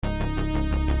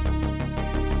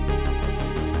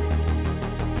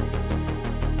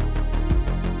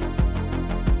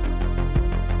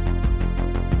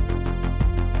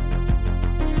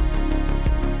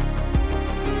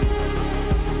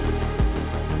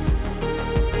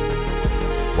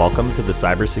Welcome to the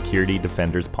Cybersecurity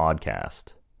Defenders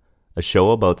Podcast, a show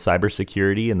about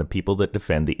cybersecurity and the people that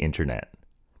defend the internet.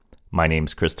 My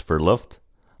name's Christopher Luft.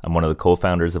 I'm one of the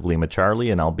co-founders of Lima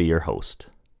Charlie, and I'll be your host.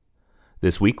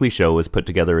 This weekly show is put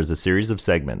together as a series of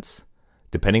segments.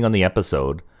 Depending on the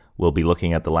episode, we'll be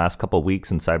looking at the last couple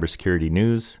weeks in cybersecurity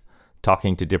news,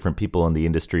 talking to different people in the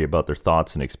industry about their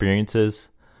thoughts and experiences.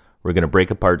 We're going to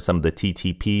break apart some of the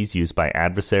TTPs used by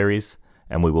adversaries,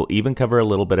 and we will even cover a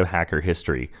little bit of hacker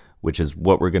history, which is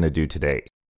what we're going to do today.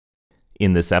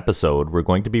 In this episode, we're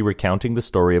going to be recounting the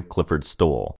story of Clifford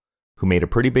Stoll, who made a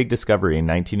pretty big discovery in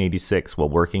 1986 while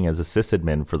working as a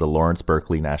sysadmin for the Lawrence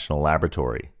Berkeley National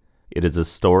Laboratory. It is a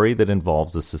story that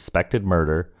involves a suspected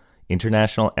murder,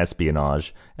 international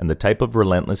espionage, and the type of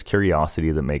relentless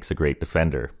curiosity that makes a great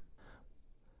defender.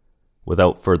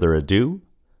 Without further ado,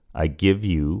 I give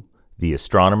you the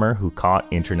astronomer who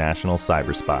caught international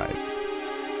cyber spies.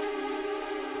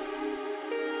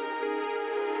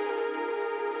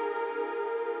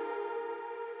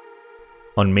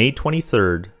 On May 23,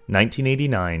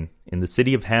 1989, in the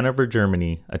city of Hanover,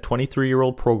 Germany, a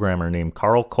 23-year-old programmer named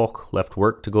Karl Koch left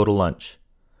work to go to lunch.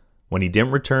 When he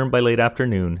didn't return by late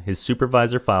afternoon, his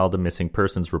supervisor filed a missing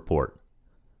persons report.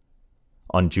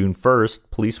 On June 1st,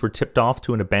 police were tipped off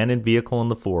to an abandoned vehicle in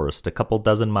the forest a couple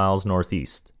dozen miles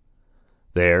northeast.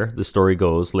 There, the story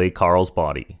goes, lay Karl's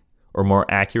body, or more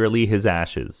accurately, his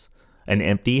ashes. An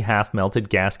empty, half-melted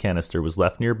gas canister was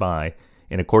left nearby,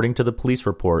 and according to the police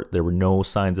report, there were no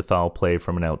signs of foul play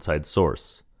from an outside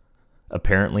source.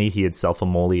 Apparently, he had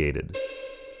self-immolated.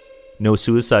 No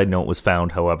suicide note was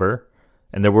found, however,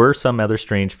 and there were some other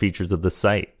strange features of the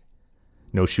site.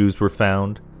 No shoes were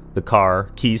found. The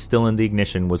car, keys still in the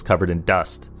ignition, was covered in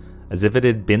dust, as if it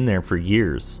had been there for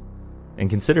years. And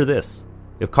consider this.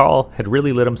 If Karl had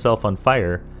really lit himself on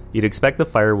fire, you'd expect the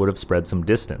fire would have spread some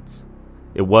distance.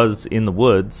 It was in the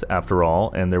woods, after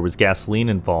all, and there was gasoline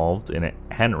involved, and it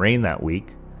hadn't rained that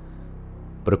week.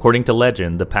 But according to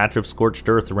legend, the patch of scorched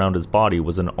earth around his body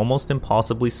was an almost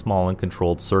impossibly small and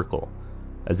controlled circle,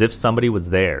 as if somebody was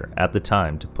there at the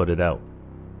time to put it out.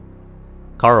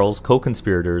 Karl's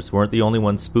co-conspirators weren't the only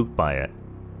ones spooked by it.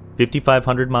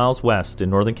 5,500 miles west in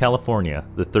Northern California,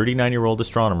 the 39-year-old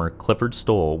astronomer Clifford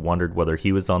Stoll wondered whether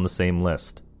he was on the same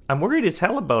list. "I'm worried as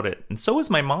hell about it, and so is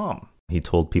my mom," he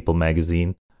told People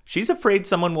magazine. "She's afraid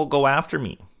someone will go after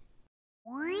me."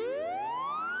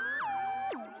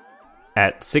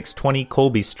 At 620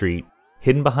 Colby Street,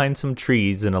 hidden behind some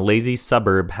trees in a lazy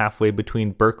suburb halfway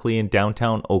between Berkeley and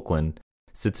downtown Oakland,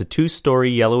 sits a two-story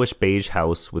yellowish-beige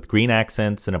house with green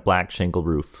accents and a black shingle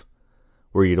roof.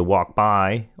 Were you to walk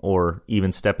by, or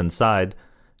even step inside,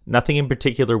 nothing in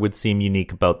particular would seem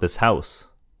unique about this house.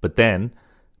 But then,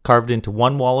 carved into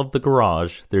one wall of the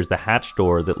garage, there's the hatch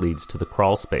door that leads to the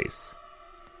crawl space.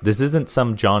 This isn't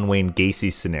some John Wayne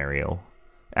Gacy scenario.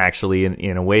 Actually,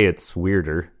 in a way, it's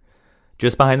weirder.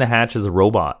 Just behind the hatch is a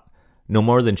robot, no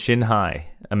more than shin high,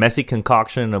 a messy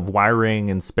concoction of wiring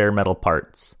and spare metal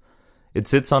parts. It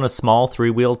sits on a small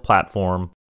three-wheeled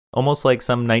platform, almost like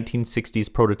some 1960s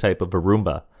prototype of a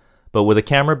Roomba, but with a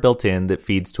camera built in that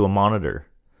feeds to a monitor.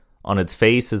 On its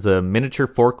face is a miniature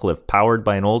forklift powered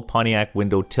by an old Pontiac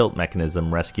window tilt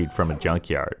mechanism rescued from a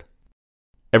junkyard.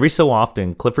 Every so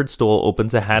often, Clifford Stoll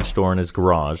opens a hatch door in his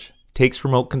garage, takes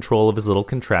remote control of his little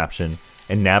contraption,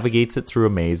 and navigates it through a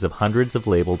maze of hundreds of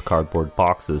labeled cardboard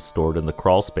boxes stored in the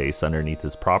crawl space underneath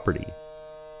his property,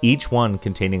 each one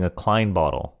containing a Klein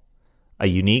bottle, a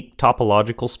unique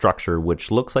topological structure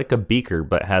which looks like a beaker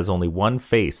but has only one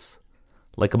face,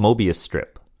 like a Mobius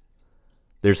strip.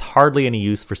 There's hardly any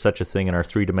use for such a thing in our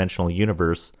three-dimensional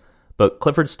universe, but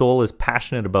Clifford Stoll is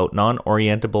passionate about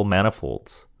non-orientable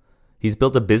manifolds. He's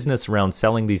built a business around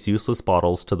selling these useless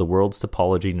bottles to the world's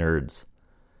topology nerds.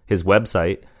 His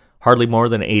website, hardly more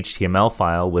than an HTML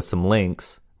file with some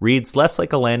links, reads less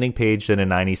like a landing page than a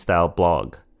 90s-style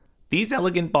blog. "These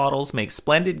elegant bottles make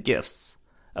splendid gifts,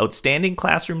 outstanding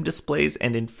classroom displays,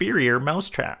 and inferior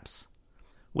mousetraps.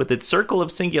 With its circle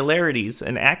of singularities,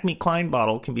 an Acme Klein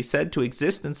bottle can be said to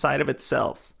exist inside of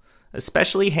itself,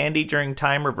 especially handy during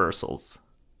time reversals."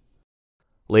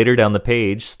 Later down the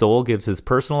page, Stoll gives his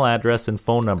personal address and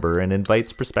phone number and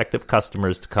invites prospective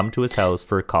customers to come to his house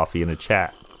for a coffee and a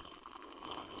chat.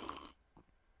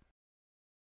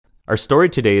 Our story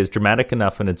today is dramatic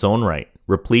enough in its own right,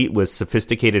 replete with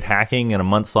sophisticated hacking and a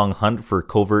months-long hunt for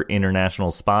covert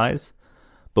international spies.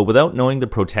 But without knowing the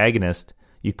protagonist,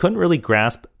 you couldn't really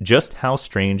grasp just how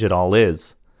strange it all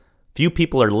is. Few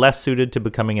people are less suited to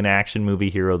becoming an action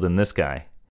movie hero than this guy.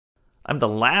 "I'm the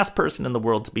last person in the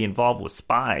world to be involved with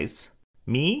spies.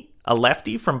 Me? A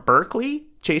lefty from Berkeley?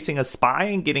 chasing a spy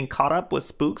and getting caught up with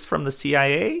spooks from the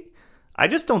CIA? I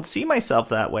just don't see myself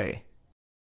that way.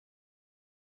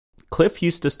 Cliff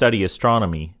used to study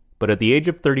astronomy, but at the age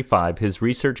of 35, his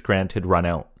research grant had run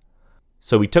out.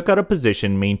 So he took out a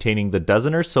position maintaining the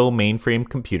dozen or so mainframe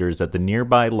computers at the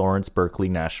nearby Lawrence Berkeley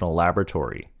National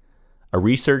Laboratory, a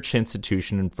research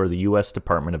institution for the U.S.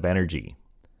 Department of Energy.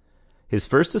 His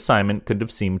first assignment couldn't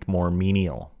have seemed more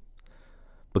menial.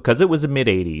 Because it was the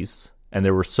mid-'80s, and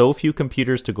there were so few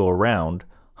computers to go around,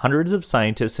 hundreds of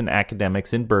scientists and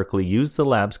academics in Berkeley used the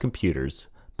lab's computers,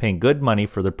 paying good money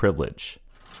for their privilege.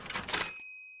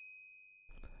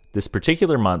 This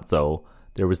particular month, though,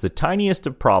 there was the tiniest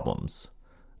of problems.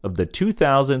 Of the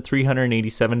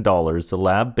 $2,387 the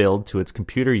lab billed to its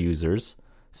computer users,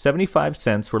 75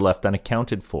 cents were left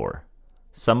unaccounted for.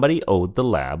 Somebody owed the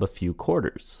lab a few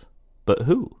quarters. But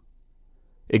who?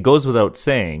 It goes without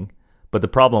saying, but the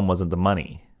problem wasn't the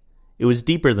money. It was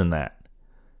deeper than that.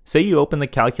 Say you open the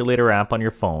calculator app on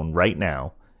your phone right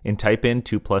now and type in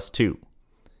 2 plus 2.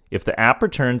 If the app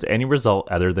returns any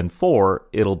result other than 4,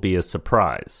 it'll be a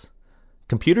surprise.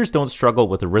 Computers don't struggle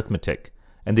with arithmetic,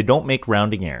 and they don't make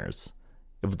rounding errors.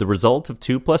 If the result of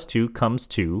 2 plus 2 comes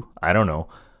to,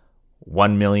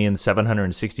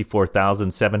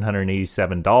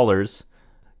 $1,764,787,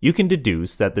 you can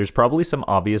deduce that there's probably some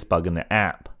obvious bug in the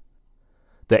app.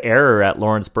 The error at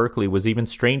Lawrence Berkeley was even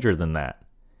stranger than that.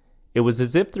 It was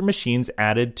as if their machines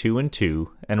added 2 and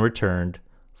 2 and returned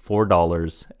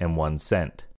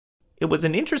 $4.01. It was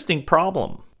an interesting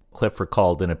problem, Cliff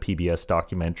recalled in a PBS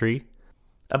documentary.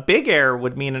 A big error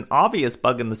would mean an obvious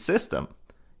bug in the system.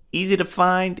 Easy to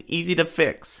find, easy to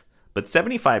fix. But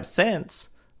 75 cents?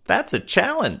 That's a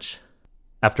challenge.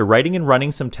 After writing and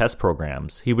running some test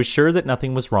programs, he was sure that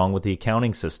nothing was wrong with the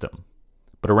accounting system.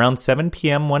 But around 7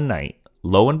 p.m. one night,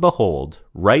 lo and behold,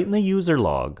 right in the user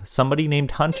log, somebody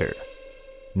named Hunter.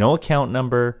 No account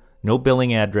number, no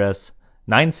billing address,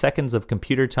 9 seconds of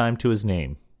computer time to his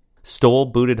name. Stoll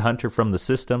booted Hunter from the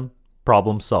system,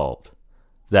 problem solved.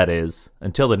 That is,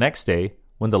 until the next day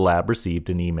when the lab received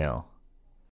an email.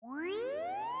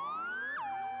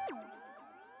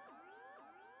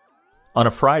 On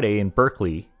a Friday in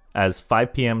Berkeley, as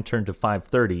 5 p.m. turned to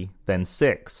 5:30, then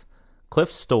 6,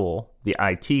 Cliff Stoll, the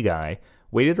IT guy,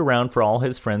 waited around for all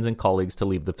his friends and colleagues to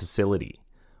leave the facility.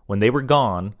 When they were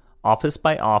gone, office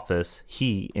by office,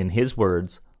 he, in his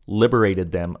words,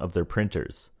 liberated them of their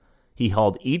printers. He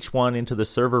hauled each one into the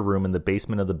server room in the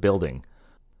basement of the building,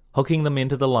 hooking them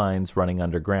into the lines running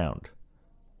underground.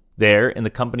 There, in the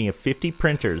company of 50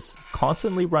 printers,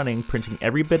 constantly running, printing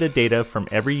every bit of data from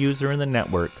every user in the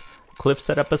network, Cliff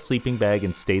set up a sleeping bag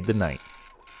and stayed the night,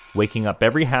 waking up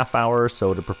every half hour or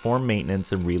so to perform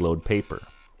maintenance and reload paper.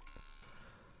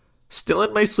 Still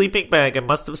in my sleeping bag, it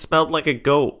must have smelled like a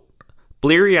goat.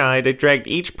 Bleary-eyed, I dragged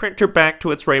each printer back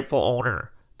to its rightful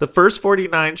owner. The first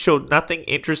 49 showed nothing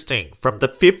interesting. From the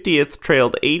 50th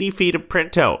trailed 80 feet of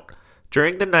printout.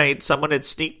 During the night, someone had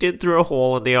sneaked in through a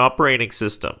hole in the operating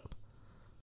system.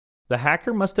 The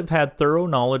hacker must have had thorough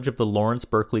knowledge of the Lawrence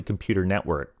Berkeley computer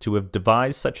network to have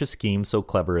devised such a scheme so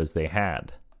clever as they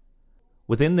had.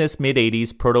 Within this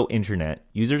mid-'80s proto-internet,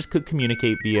 users could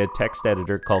communicate via a text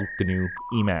editor called GNU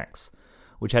Emacs,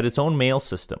 which had its own mail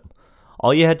system.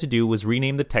 All you had to do was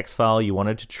rename the text file you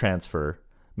wanted to transfer,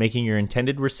 making your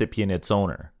intended recipient its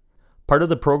owner. Part of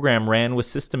the program ran with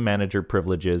system manager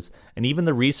privileges, and even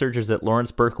the researchers at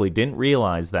Lawrence Berkeley didn't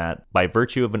realize that, by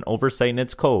virtue of an oversight in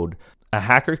its code, a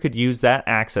hacker could use that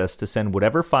access to send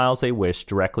whatever files they wished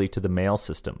directly to the mail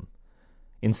system.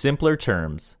 In simpler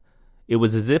terms, it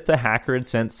was as if the hacker had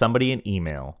sent somebody an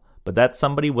email, but that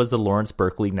somebody was the Lawrence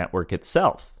Berkeley network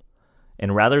itself.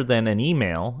 And rather than an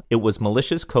email, it was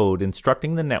malicious code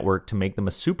instructing the network to make them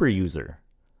a super user.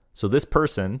 So this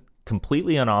person,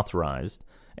 completely unauthorized,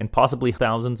 and possibly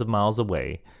thousands of miles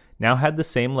away, now had the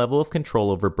same level of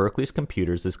control over Berkeley's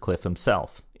computers as Cliff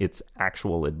himself, its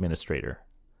actual administrator.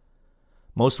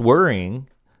 Most worrying,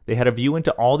 they had a view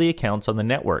into all the accounts on the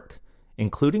network,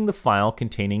 including the file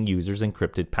containing users'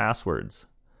 encrypted passwords.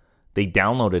 They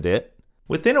downloaded it.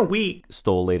 Within a week,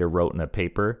 Stoll later wrote in a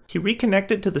paper, he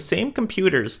reconnected to the same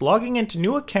computers, logging into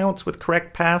new accounts with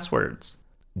correct passwords.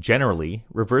 Generally,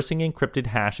 reversing encrypted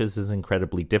hashes is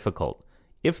incredibly difficult,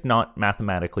 if not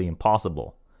mathematically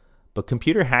impossible. But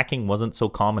computer hacking wasn't so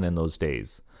common in those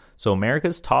days, so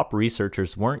America's top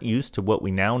researchers weren't used to what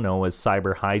we now know as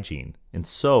cyber hygiene, and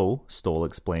so, Stoll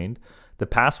explained, the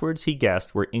passwords he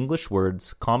guessed were English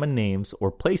words, common names,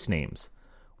 or place names.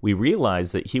 We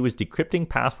realized that he was decrypting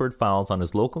password files on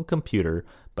his local computer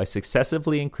by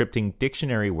successively encrypting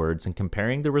dictionary words and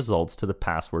comparing the results to the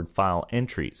password file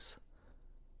entries.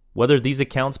 Whether these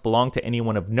accounts belonged to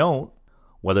anyone of note,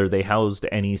 whether they housed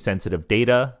any sensitive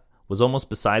data, was almost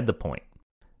beside the point.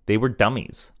 They were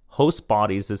dummies, host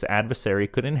bodies his adversary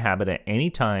could inhabit at any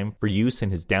time for use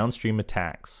in his downstream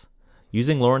attacks.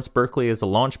 Using Lawrence Berkeley as a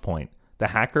launch point, the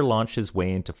hacker launched his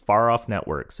way into far-off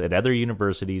networks at other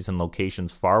universities and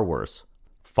locations far worse,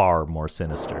 far more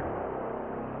sinister.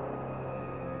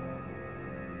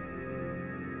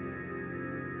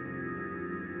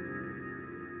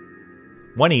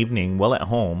 One evening, while at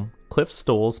home, Cliff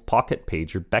Stoll's pocket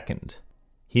pager beckoned.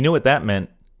 He knew what that meant.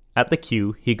 At the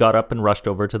cue, he got up and rushed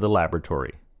over to the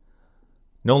laboratory.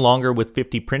 No longer with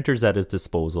 50 printers at his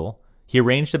disposal, he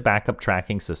arranged a backup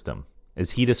tracking system,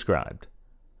 as he described.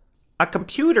 A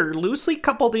computer loosely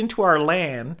coupled into our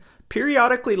LAN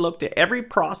periodically looked at every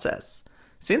process.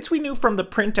 Since we knew from the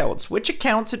printouts which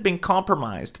accounts had been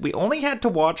compromised, we only had to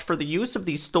watch for the use of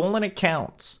these stolen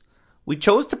accounts. We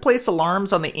chose to place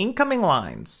alarms on the incoming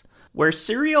lines, where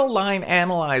serial line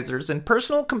analyzers and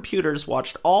personal computers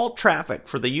watched all traffic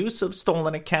for the use of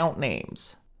stolen account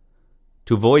names.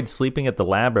 To avoid sleeping at the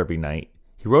lab every night,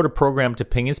 he wrote a program to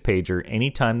ping his pager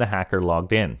anytime the hacker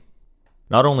logged in.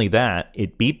 Not only that,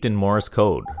 it beeped in Morse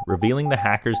code, revealing the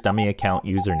hacker's dummy account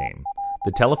username,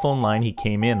 the telephone line he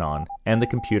came in on, and the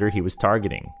computer he was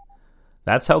targeting.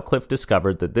 That's how Cliff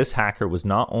discovered that this hacker was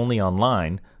not only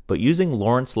online, but using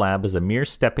Lawrence Lab as a mere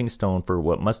stepping stone for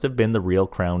what must have been the real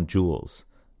crown jewels.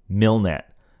 Milnet,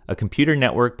 a computer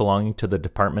network belonging to the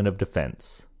Department of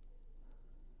Defense.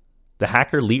 The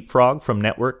hacker leapfrogged from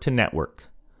network to network.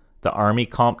 The Army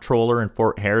Comptroller in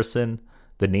Fort Harrison,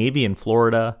 the Navy in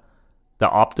Florida, the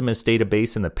Optimus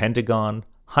database in the Pentagon,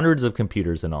 hundreds of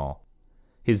computers in all.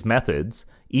 His methods,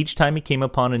 each time he came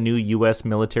upon a new U.S.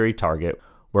 military target,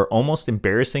 were almost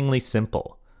embarrassingly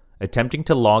simple, attempting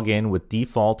to log in with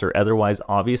default or otherwise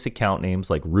obvious account names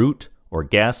like root or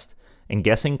guest, and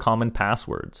guessing common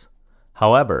passwords.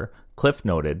 However, Cliff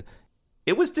noted,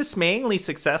 it was dismayingly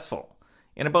successful.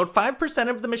 In about 5%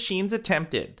 of the machines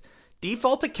attempted,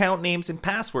 default account names and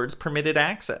passwords permitted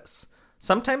access,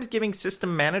 sometimes giving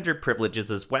system manager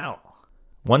privileges as well.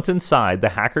 Once inside, the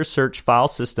hacker searched file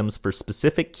systems for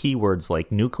specific keywords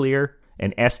like nuclear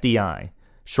and SDI,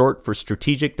 short for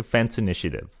Strategic Defense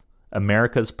Initiative,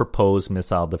 America's proposed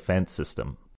missile defense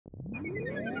system.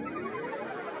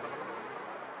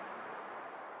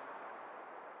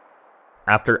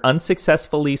 After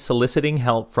unsuccessfully soliciting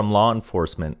help from law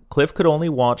enforcement, Cliff could only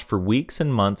watch for weeks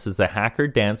and months as the hacker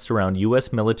danced around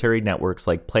U.S. military networks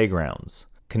like playgrounds,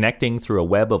 connecting through a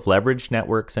web of leveraged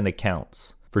networks and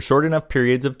accounts, for short enough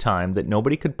periods of time that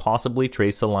nobody could possibly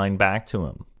trace a line back to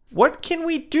him. What can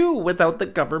we do without the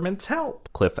government's help?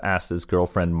 Cliff asked his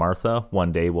girlfriend Martha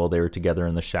one day while they were together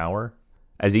in the shower.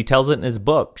 As he tells it in his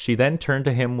book, she then turned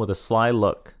to him with a sly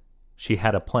look. She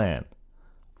had a plan.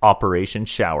 Operation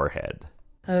Showerhead.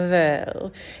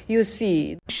 Well, you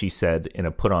see, she said in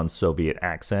a put-on Soviet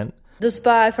accent. The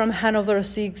spy from Hanover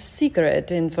seeks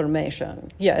secret information.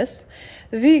 Yes,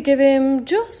 we give him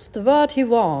just what he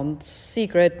wants.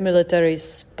 Secret military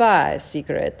spy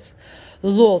secrets.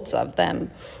 Lots of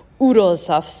them. Oodles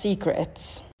of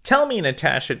secrets. Tell me,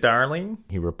 Natasha, darling,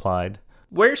 he replied.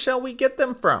 Where shall we get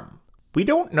them from? We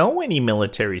don't know any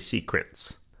military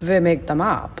secrets. We make them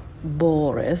up,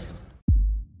 Boris.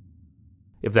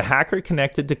 If the hacker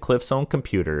connected to Cliff's own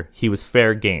computer, he was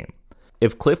fair game.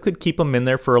 If Cliff could keep him in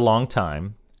there for a long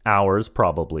time, hours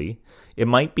probably, it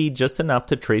might be just enough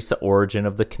to trace the origin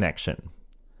of the connection.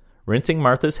 Rinsing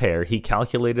Martha's hair, he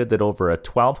calculated that over a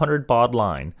 1200 baud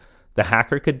line, the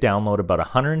hacker could download about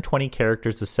 120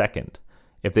 characters a second.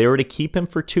 If they were to keep him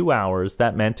for 2 hours,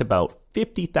 that meant about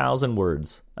 50,000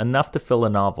 words, enough to fill a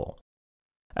novel.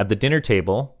 At the dinner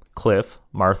table, Cliff,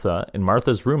 Martha, and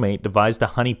Martha's roommate devised a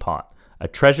honeypot, a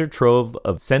treasure trove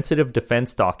of sensitive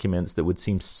defense documents that would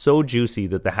seem so juicy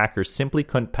that the hacker simply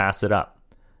couldn't pass it up.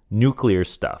 Nuclear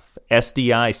stuff,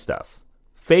 SDI stuff.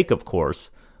 Fake, of course,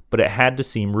 but it had to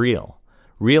seem real.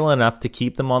 Real enough to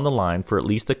keep them on the line for at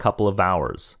least a couple of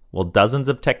hours, while dozens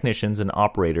of technicians and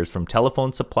operators from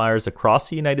telephone suppliers across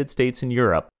the United States and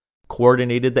Europe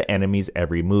coordinated the enemy's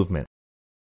every movement.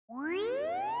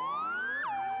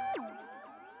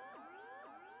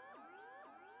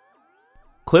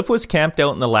 Cliff was camped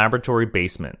out in the laboratory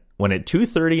basement when at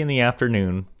 2:30 in the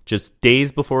afternoon, just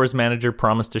days before his manager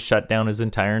promised to shut down his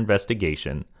entire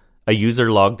investigation, a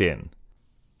user logged in.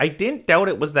 I didn't doubt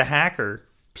it was the hacker,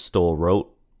 Stoll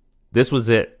wrote. This was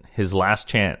it, his last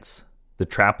chance. The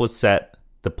trap was set,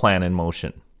 the plan in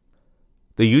motion.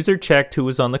 The user checked who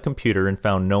was on the computer and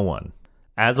found no one.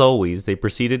 As always, they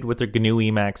proceeded with their GNU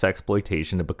Emacs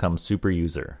exploitation to become super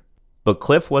user. But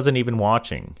Cliff wasn't even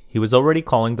watching. He was already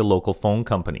calling the local phone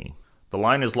company. "The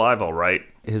line is live, all right,"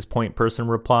 his point person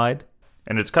replied.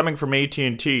 "And it's coming from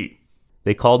AT&T.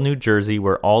 They called New Jersey,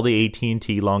 where all the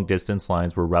AT&T long-distance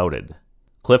lines were routed.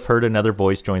 Cliff heard another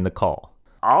voice join the call.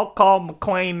 "I'll call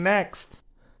McLean next."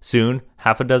 Soon,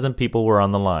 half a dozen people were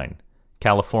on the line.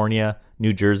 California,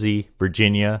 New Jersey,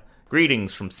 Virginia.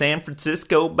 "Greetings from San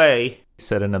Francisco Bay,"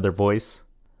 said another voice.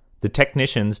 The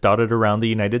technicians dotted around the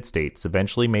United States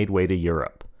eventually made way to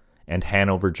Europe and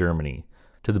Hanover, Germany,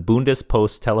 to the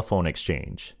Bundespost telephone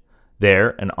exchange.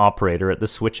 There, an operator at the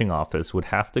switching office would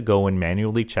have to go and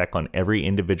manually check on every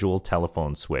individual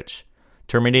telephone switch,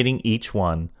 terminating each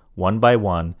one by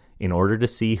one, in order to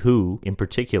see who, in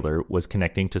particular, was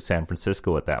connecting to San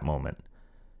Francisco at that moment.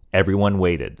 Everyone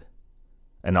waited.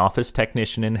 An office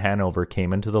technician in Hanover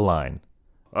came into the line.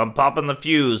 "I'm popping the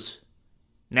fuse.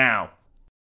 Now."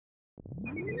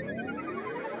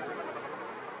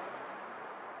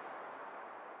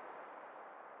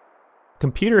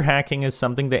 Computer hacking is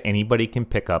something that anybody can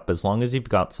pick up as long as you've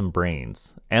got some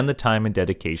brains and the time and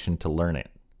dedication to learn it.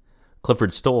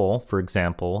 Clifford Stoll, for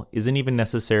example, isn't even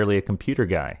necessarily a computer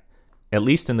guy, at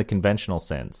least in the conventional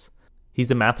sense.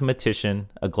 He's a mathematician,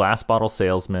 a glass bottle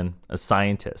salesman, a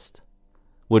scientist.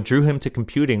 What drew him to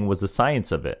computing was the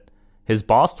science of it. His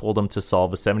boss told him to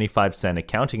solve a 75-cent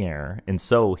accounting error, and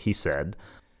so, he said,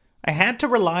 "I had to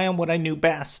rely on what I knew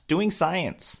best, doing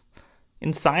science.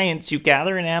 In science, you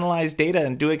gather and analyze data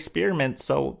and do experiments,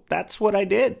 so that's what I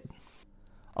did."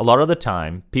 A lot of the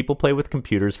time, people play with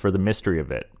computers for the mystery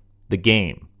of it, the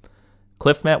game.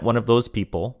 Cliff met one of those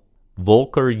people,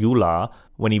 Volker Eula,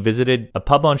 when he visited a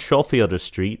pub on Schofielder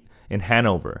Street in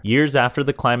Hanover, years after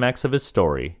the climax of his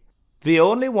story. "We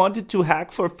only wanted to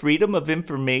hack for freedom of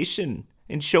information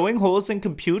and showing holes in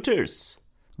computers,"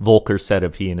 Volker said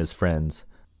of he and his friends.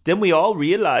 "Then we all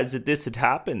realized that this had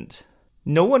happened.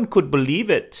 No one could believe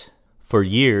it." For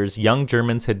years, young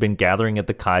Germans had been gathering at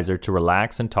the Kaiser to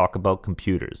relax and talk about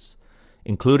computers,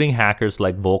 including hackers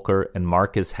like Volker and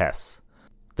Marcus Hess,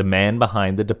 the man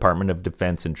behind the Department of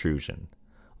Defense intrusion.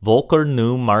 Volker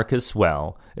knew Marcus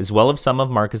well as some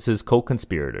of Marcus's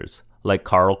co-conspirators, like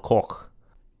Karl Koch.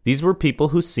 These were people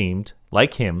who seemed,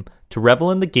 like him, to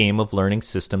revel in the game of learning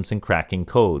systems and cracking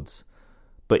codes.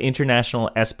 But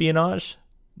international espionage?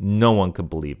 No one could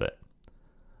believe it.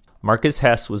 Marcus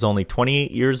Hess was only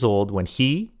 28 years old when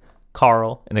he,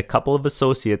 Karl, and a couple of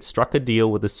associates struck a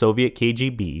deal with the Soviet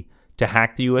KGB to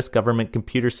hack the U.S. government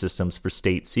computer systems for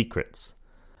state secrets.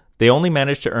 They only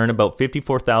managed to earn about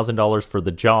 $54,000 for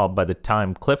the job by the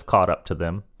time Cliff caught up to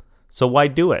them. So why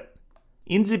do it?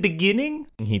 "In the beginning,"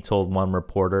 he told one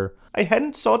reporter, "I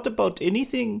hadn't thought about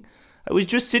anything. I was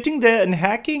just sitting there and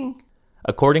hacking."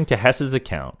 According to Hess's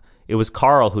account, it was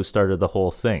Karl who started the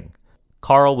whole thing.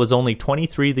 Karl was only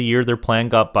 23 the year their plan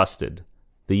got busted,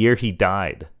 the year he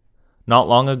died. Not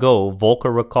long ago,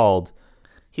 Volker recalled,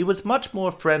 "He was much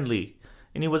more friendly,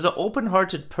 and he was an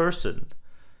open-hearted person.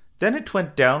 Then it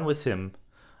went down with him.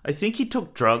 I think he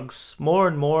took drugs, more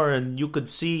and more, and you could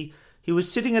see he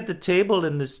was sitting at the table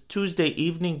in this Tuesday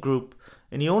evening group,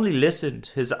 and he only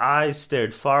listened. His eyes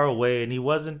stared far away, and he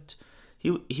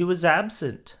was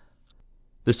absent."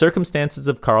 The circumstances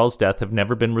of Karl's death have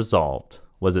never been resolved.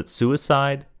 Was it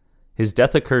suicide? His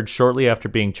death occurred shortly after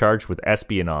being charged with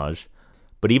espionage,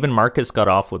 but even Marcus got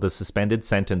off with a suspended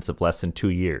sentence of less than 2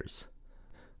 years.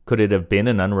 Could it have been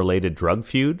an unrelated drug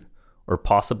feud? Or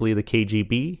possibly the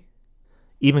KGB?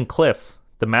 Even Cliff,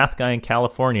 the math guy in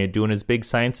California doing his big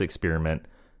science experiment,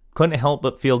 couldn't help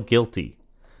but feel guilty.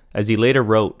 As he later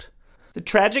wrote, "The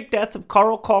tragic death of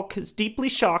Karl Koch has deeply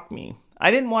shocked me. I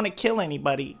didn't want to kill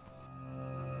anybody."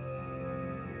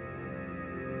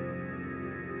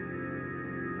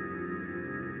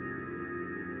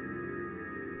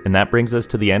 And that brings us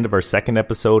to the end of our second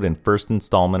episode and first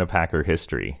installment of Hacker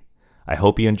History. I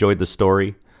hope you enjoyed the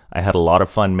story. I had a lot of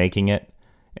fun making it.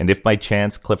 And if by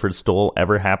chance Clifford Stoll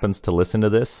ever happens to listen to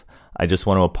this, I just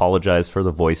want to apologize for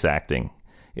the voice acting.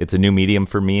 It's a new medium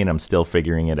for me and I'm still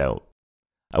figuring it out.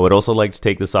 I would also like to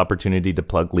take this opportunity to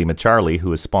plug Lima Charlie,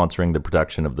 who is sponsoring the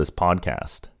production of this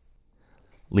podcast.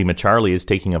 Lima Charlie is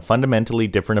taking a fundamentally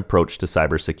different approach to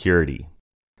cybersecurity.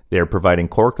 They are providing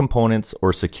core components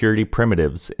or security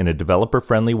primitives in a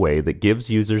developer-friendly way that gives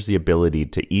users the ability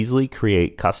to easily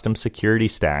create custom security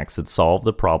stacks that solve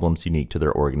the problems unique to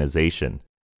their organization.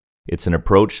 It's an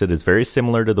approach that is very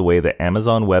similar to the way that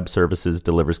Amazon Web Services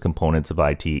delivers components of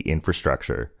IT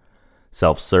infrastructure.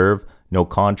 Self-serve, no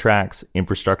contracts,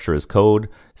 infrastructure as code,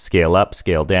 scale up,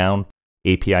 scale down,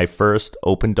 API first,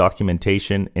 open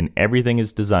documentation, and everything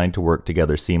is designed to work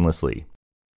together seamlessly.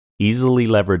 easily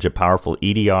leverage a powerful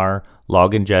EDR,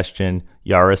 log ingestion,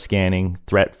 Yara scanning,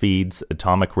 threat feeds,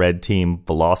 atomic red team,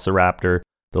 Velociraptor.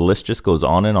 The list just goes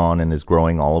on and is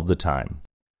growing all of the time.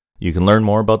 You can learn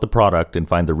more about the product and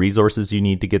find the resources you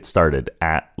need to get started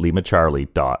at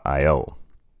limacharlie.io.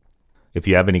 If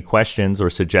you have any questions or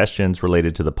suggestions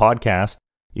related to the podcast,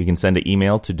 you can send an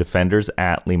email to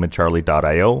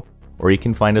defenders@limacharlie.io, or you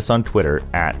can find us on Twitter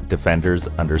at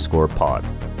defenders_pod.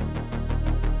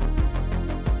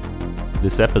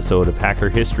 This episode of Hacker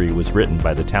History was written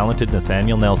by the talented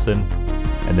Nathaniel Nelson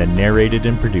and then narrated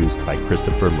and produced by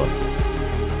Christopher Luft.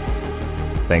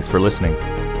 Thanks for listening.